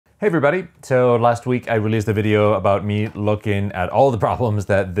Hey everybody! So last week I released a video about me looking at all the problems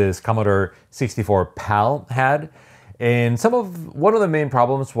that this Commodore 64 PAL had. And one of the main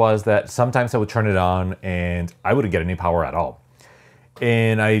problems was that sometimes I would turn it on and I wouldn't get any power at all.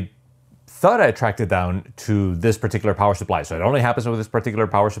 And I thought I tracked it down to this particular power supply. So it only happens with this particular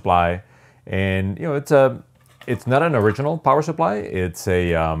power supply. And you know, it's not an original power supply. It's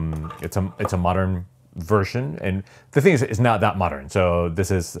a modern version, and the thing is, it's not that modern. So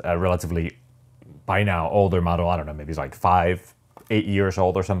this is a relatively, by now, older model. I don't know, maybe it's like 8 years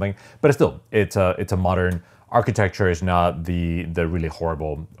old or something. But still, it's a modern architecture. It's not the really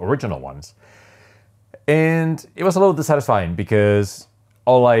horrible original ones. And it was a little dissatisfying because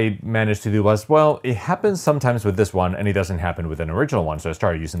all I managed to do was, well, it happens sometimes with this one, and it doesn't happen with an original one. So I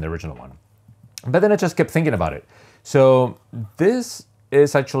started using the original one. But then I just kept thinking about it. So this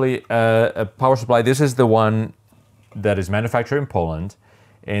is actually a power supply. This is the one that is manufactured in Poland.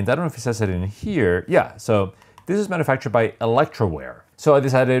 And I don't know if it says it in here. Yeah, so this is manufactured by Electroware. So I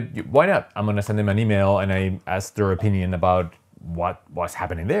decided, why not? I'm gonna send them an email and I asked their opinion about what's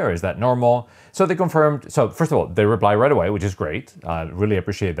happening there. Is that normal? So they confirmed. So first of all, they replied right away, which is great. Really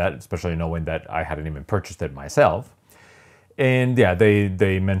appreciate that, especially knowing that I hadn't even purchased it myself. And yeah,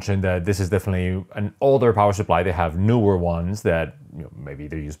 they mentioned that this is definitely an older power supply. They have newer ones that, you know, maybe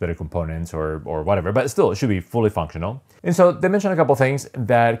they use better components or whatever, but still it should be fully functional. And so they mentioned a couple things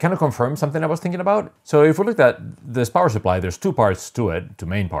that kind of confirm something I was thinking about. So if we looked at this power supply, there's two parts to it, two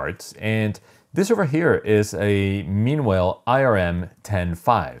main parts. And this over here is a Noel IRM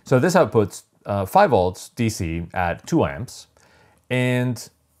 10.5. So this outputs 5 volts DC at 2 amps. And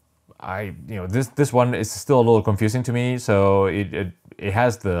this one is still a little confusing to me. So it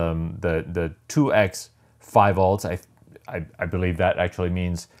has the 2x 5 volts. I believe that actually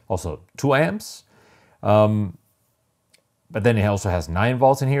means also 2 amps. But then it also has 9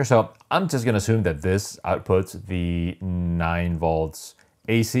 volts in here. So I'm just gonna assume that this outputs the 9 volts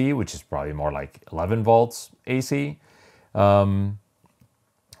AC, which is probably more like 11 volts AC.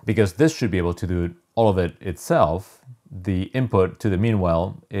 Because this should be able to do all of it itself. The input to the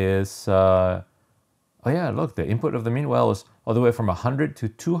Noel is, oh yeah, look, the input of the Noel is all the way from 100 to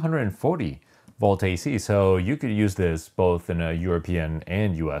 240 volt AC. So you could use this both in a European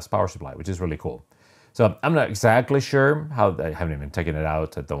and US power supply, which is really cool. So I'm not exactly sure how, I haven't even taken it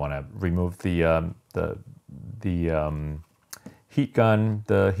out. I don't want to remove the heat gun,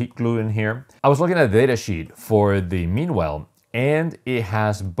 the heat glue in here. I was looking at the data sheet for the Noel, and it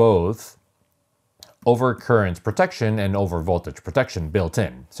has both overcurrent protection and over voltage protection built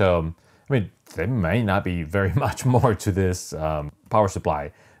in. So, I mean, there may not be very much more to this power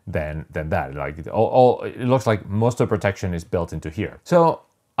supply than that. Like, it looks like most of the protection is built into here. So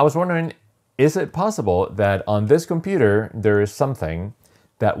I was wondering, is it possible that on this computer, there is something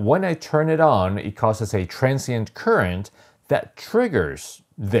that when I turn it on, it causes a transient current that triggers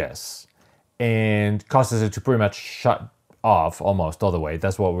this and causes it to pretty much shut off almost all the way.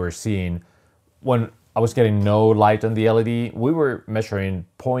 That's what we're seeing. When I was getting no light on the LED, we were measuring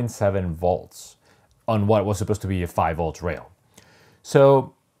 0.7 volts on what was supposed to be a 5 volts rail.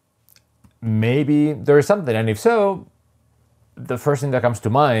 So maybe there is something, and if so, the first thing that comes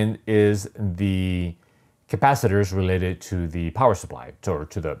to mind is the capacitors related to the power supply, or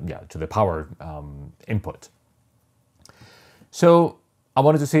to the power input. So I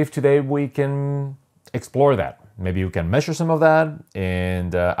wanted to see if today we can explore that. Maybe we can measure some of that,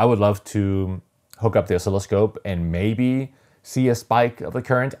 and I would love to hook up the oscilloscope and maybe see a spike of the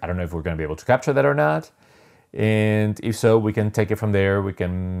current. I don't know if we're going to be able to capture that or not. And if so, we can take it from there. We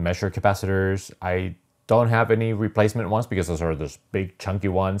can measure capacitors. I don't have any replacement ones because those are those big chunky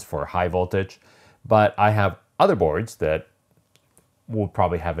ones for high voltage. But I have other boards that will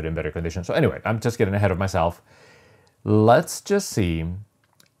probably have it in better condition. So anyway, I'm just getting ahead of myself. Let's just see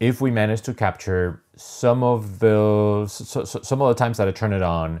if we manage to capture some of the times that I turn it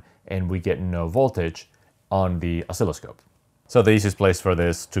on and we get no voltage on the oscilloscope. So the easiest place for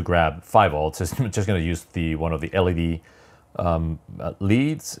this to grab 5 volts is just going to use one of the LED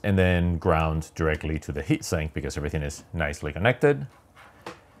leads and then ground directly to the heatsink because everything is nicely connected.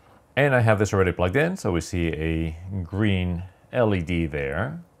 And I have this already plugged in, so we see a green LED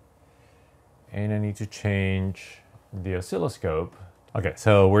there. And I need to change the oscilloscope. Okay,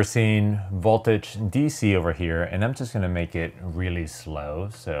 so we're seeing voltage DC over here, and I'm just gonna make it really slow.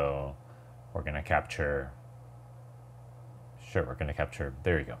 So we're gonna capture,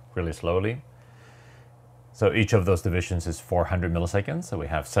 there you go, really slowly. So each of those divisions is 400 milliseconds, so we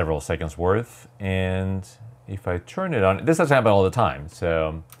have several seconds worth. And if I turn it on, this doesn't happen all the time.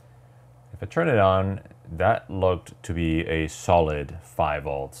 So if I turn it on, that looked to be a solid 5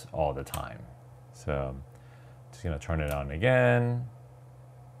 volts all the time. So just gonna turn it on again.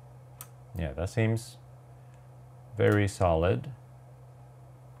 Yeah, that seems very solid.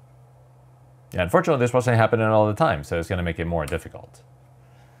 Yeah, unfortunately this wasn't happening all the time, so it's gonna make it more difficult.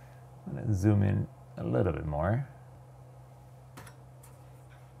 I'm gonna zoom in a little bit more.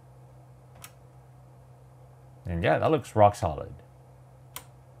 And yeah, that looks rock solid.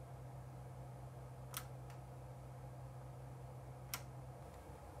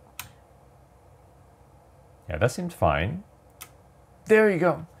 Yeah, that seems fine. There you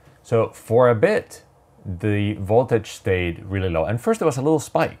go. So for a bit, the voltage stayed really low. And first there was a little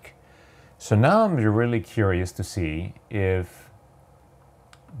spike. So now I'm really curious to see if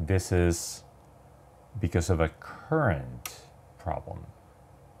this is because of a current problem.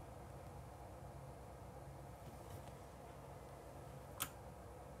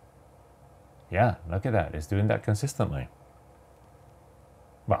 Yeah, look at that. It's doing that consistently.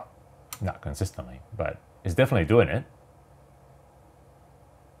 Well, not consistently, but it's definitely doing it.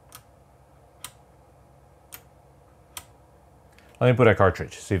 Let me put a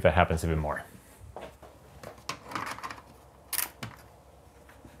cartridge, see if that happens even more.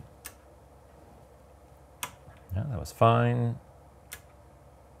 Yeah, that was fine.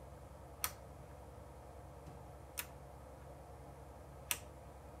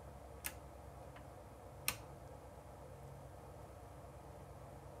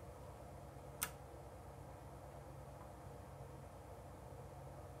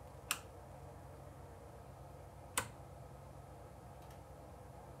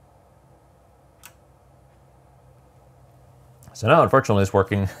 So now, unfortunately, it's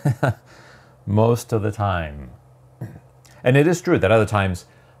working most of the time. And it is true that other times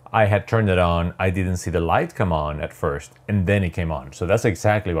I had turned it on, I didn't see the light come on at first, and then it came on. So that's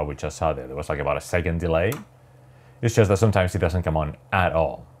exactly what we just saw there. There was like about a second delay. It's just that sometimes it doesn't come on at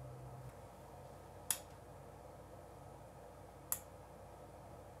all.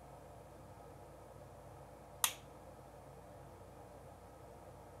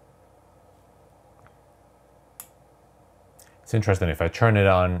 It's interesting, if I turn it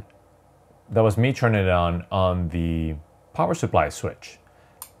on, that was me turning it on the power supply switch.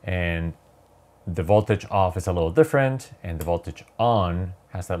 And the voltage off is a little different, and the voltage on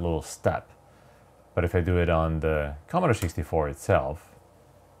has that little step. But if I do it on the Commodore 64 itself,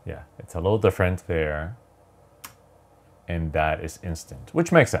 yeah, it's a little different there. And that is instant,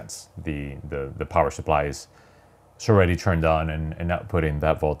 which makes sense. The power supply is already turned on and outputting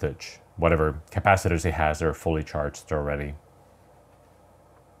that voltage. Whatever capacitors it has are fully charged already.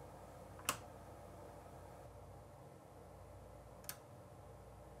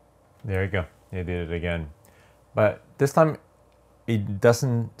 There you go, it did it again. But this time it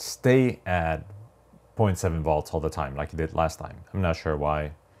doesn't stay at 0.7 volts all the time like it did last time. I'm not sure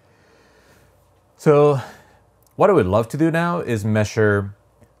why. So what I would love to do now is measure,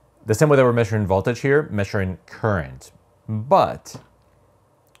 the same way that we're measuring voltage here, measuring current. But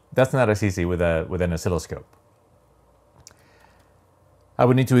that's not as easy with an oscilloscope. I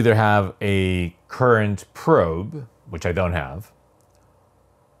would need to either have a current probe, which I don't have,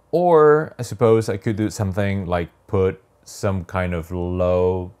 or I suppose I could do something like put some kind of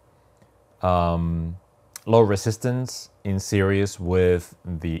low resistance in series with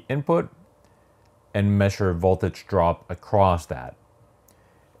the input and measure voltage drop across that.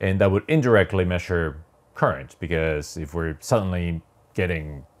 And that would indirectly measure current, because if we're suddenly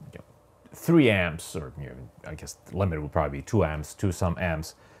getting 3 amps, or I guess the limit would probably be 2 amps, 2 some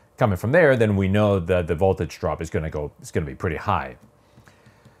amps coming from there, then we know that the voltage drop is going to be pretty high.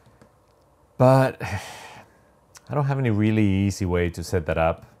 But I don't have any really easy way to set that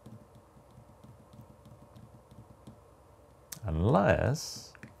up.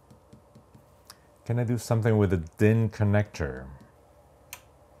 Unless, can I do something with a DIN connector?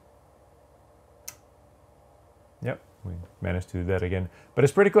 Yep, we managed to do that again. But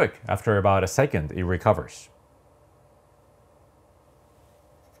it's pretty quick. After about a second, it recovers.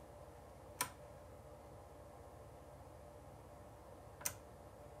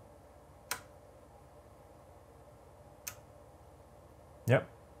 Yep.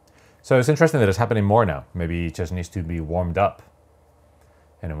 So it's interesting that it's happening more now. Maybe it just needs to be warmed up.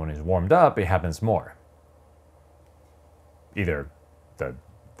 And then when it's warmed up, it happens more. Either the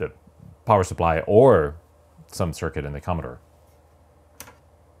power supply or some circuit in the Commodore.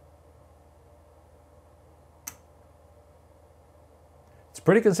 It's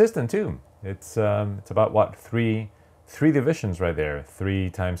pretty consistent too. It's about what, three divisions right there. 3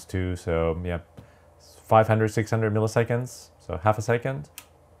 times 2, so yeah, 500, 600 milliseconds. So half a second.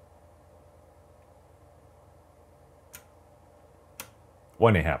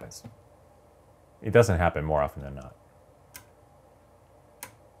 when it happens. It doesn't happen more often than not.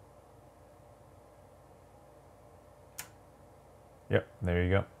 Yep, there you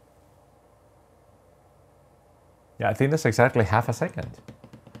go. Yeah, I think that's exactly half a second.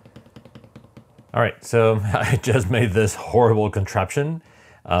 All right, so I just made this horrible contraption.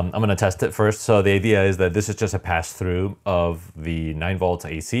 I'm gonna test it first. So the idea is that this is just a pass through of the 9 volts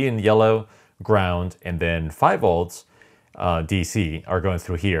AC in yellow, ground, and then 5 volts DC are going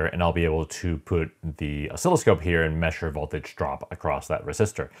through here, and I'll be able to put the oscilloscope here and measure voltage drop across that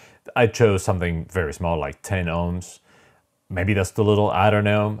resistor. I chose something very small, like 10 ohms. Maybe that's too little, I don't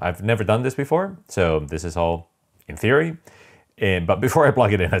know. I've never done this before, so this is all in theory. But before I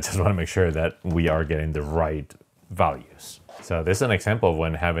plug it in, I just want to make sure that we are getting the right values. So this is an example of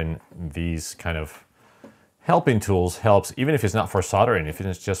when having these kind of helping tools helps, even if it's not for soldering, if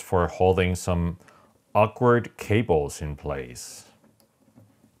it's just for holding some awkward cables in place.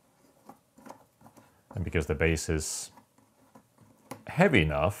 And because the base is heavy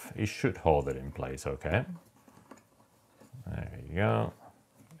enough, it should hold it in place, okay? There you go.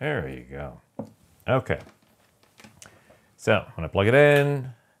 There you go. Okay. So I'm gonna plug it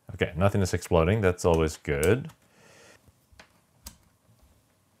in. Okay, nothing is exploding. That's always good.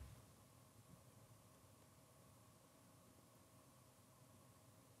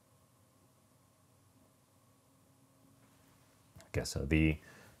 Okay, so the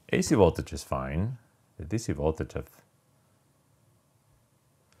AC voltage is fine. The DC voltage of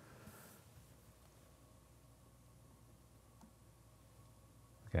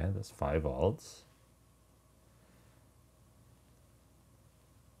okay, that's 5 volts.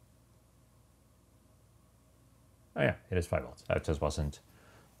 Oh yeah, it is 5 volts. I just wasn't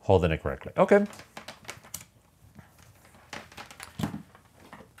holding it correctly. Okay.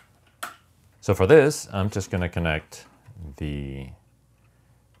 So for this, I'm just gonna connect the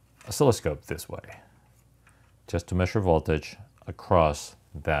oscilloscope this way, just to measure voltage across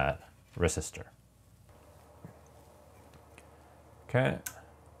that resistor. Okay.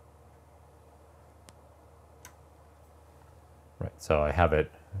 Right, so I have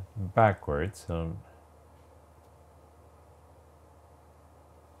it backwards. So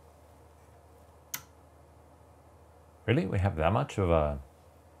really, we have that much of a,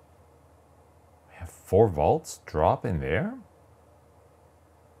 we have 4 volts drop in there?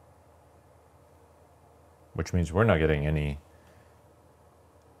 Which means we're not getting any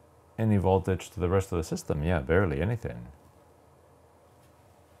voltage to the rest of the system. Yeah, barely anything.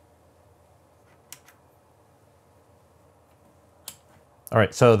 All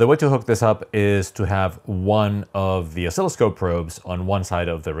right, so the way to hook this up is to have one of the oscilloscope probes on one side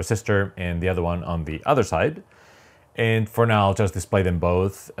of the resistor and the other one on the other side. And for now, I'll just display them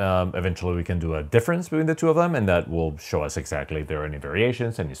both. Eventually, we can do a difference between the two of them, and that will show us exactly if there are any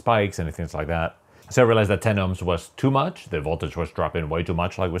variations, any spikes, anything like that. So I realized that 10 ohms was too much. The voltage was dropping way too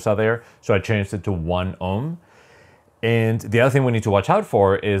much, like we saw there. So I changed it to 1 ohm. And the other thing we need to watch out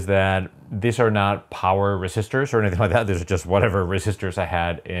for is that these are not power resistors or anything like that. These are just whatever resistors I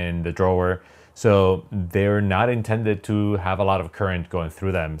had in the drawer. So they're not intended to have a lot of current going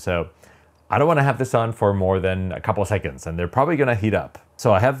through them. So I don't want to have this on for more than a couple of seconds, and they're probably going to heat up.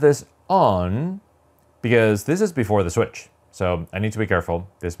 So I have this on because this is before the switch. So I need to be careful.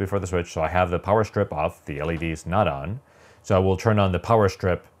 This is before the switch. So I have the power strip off. The LED is not on. So I will turn on the power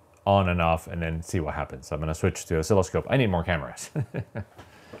strip on and off and then see what happens. So I'm going to switch to oscilloscope. I need more cameras.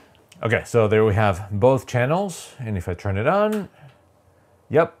 Okay, so there we have both channels. And if I turn it on,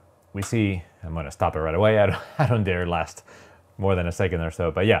 yep, we see, I'm going to stop it right away. I don't dare last more than a second or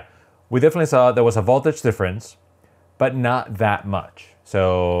so. But yeah, we definitely saw there was a voltage difference, but not that much.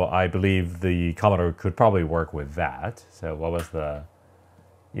 So I believe the Commodore could probably work with that. So what was the,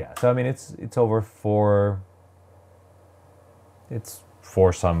 yeah, so I mean, it's over 4, it's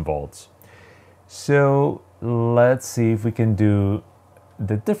 4 some volts. So let's see if we can do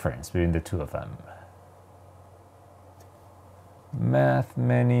the difference between the two of them. Math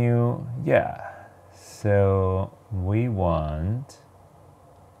menu, yeah. So we want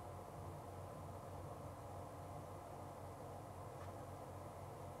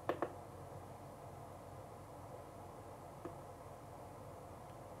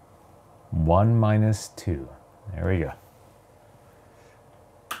 (1 minus 2). There we go.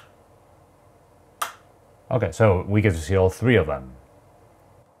 Okay, so we get to see all 3 of them.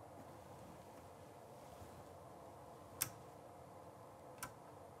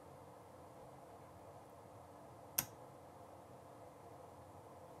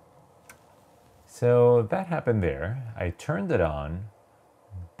 So that happened there. I turned it on.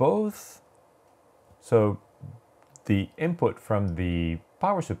 Both, so the input from the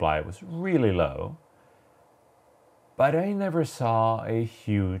power supply was really low, but I never saw a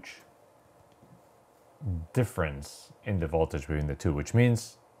huge difference in the voltage between the two, which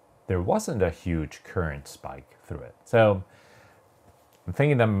means there wasn't a huge current spike through it. So I'm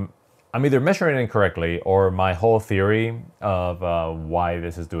thinking I'm either measuring it incorrectly, or my whole theory of why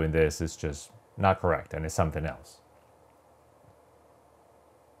this is doing this is just not correct and it's something else.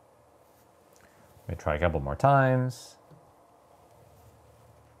 Let me try a couple more times.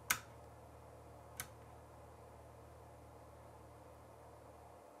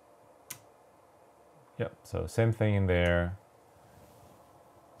 Yep, so same thing in there.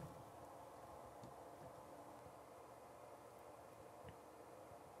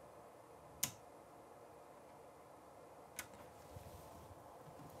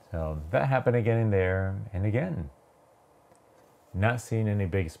 So that happened again in there, and again, not seeing any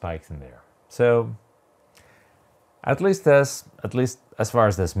big spikes in there. So at least as far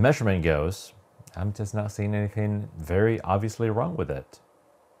as this measurement goes, I'm just not seeing anything very obviously wrong with it.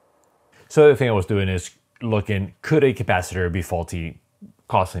 So the thing I was doing is looking, could a capacitor be faulty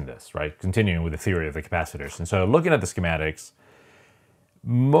causing this, right? Continuing with the theory of the capacitors. And so looking at the schematics,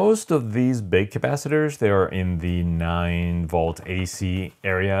 most of these big capacitors, they are in the 9-volt AC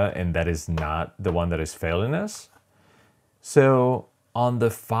area, and that is not the one that is failing us. So on the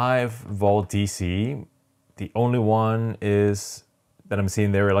 5-volt DC, the only one is that I'm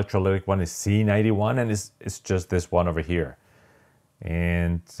seeing there, electrolytic one, is C91, and it's just this one over here.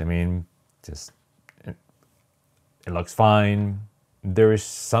 And I mean, just it looks fine. There is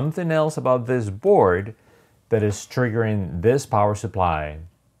something else about this board that is triggering this power supply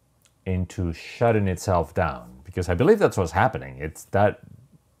into shutting itself down, because I believe that's what's happening. It's that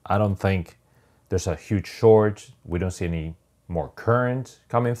I don't think there's a huge short. We don't see any more current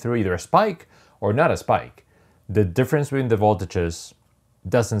coming through, either a spike or not a spike. The difference between the voltages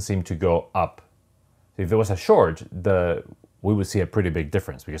doesn't seem to go up. If there was a short, we would see a pretty big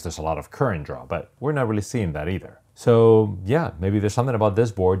difference because there's a lot of current draw, but we're not really seeing that either. So yeah, maybe there's something about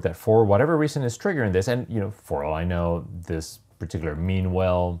this board that for whatever reason is triggering this. And for all I know, this particular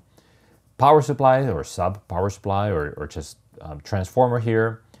Noel power supply or sub power supply or just transformer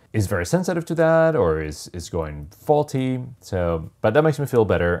here is very sensitive to that, or is going faulty. So, but that makes me feel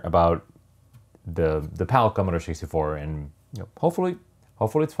better about the PAL Commodore 64, and hopefully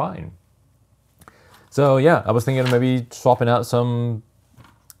it's fine. So yeah, I was thinking of maybe swapping out some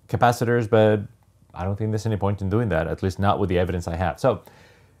capacitors, but I don't think there's any point in doing that, at least not with the evidence I have. So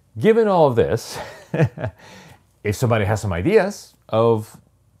given all of this, if somebody has some ideas of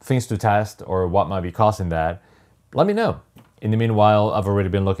things to test or what might be causing that, let me know. In the meanwhile, I've already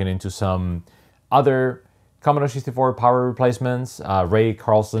been looking into some other Commodore 64 power replacements. Ray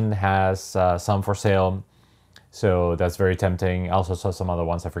Carlson has some for sale, so that's very tempting. I also saw some other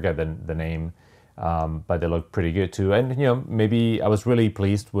ones, I forget the name. But they look pretty good too. And maybe I was really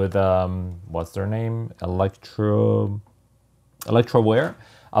pleased with what's their name, Electroware.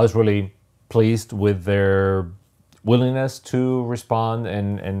 I was really pleased with their willingness to respond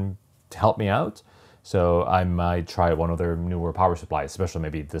and to help me out. So I might try one of their newer power supplies, especially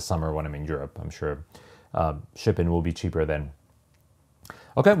maybe this summer when I'm in Europe. I'm sure shipping will be cheaper then.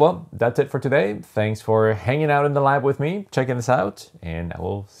 Okay, well, that's it for today. Thanks for hanging out in the lab with me, checking this out, and I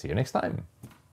will see you next time.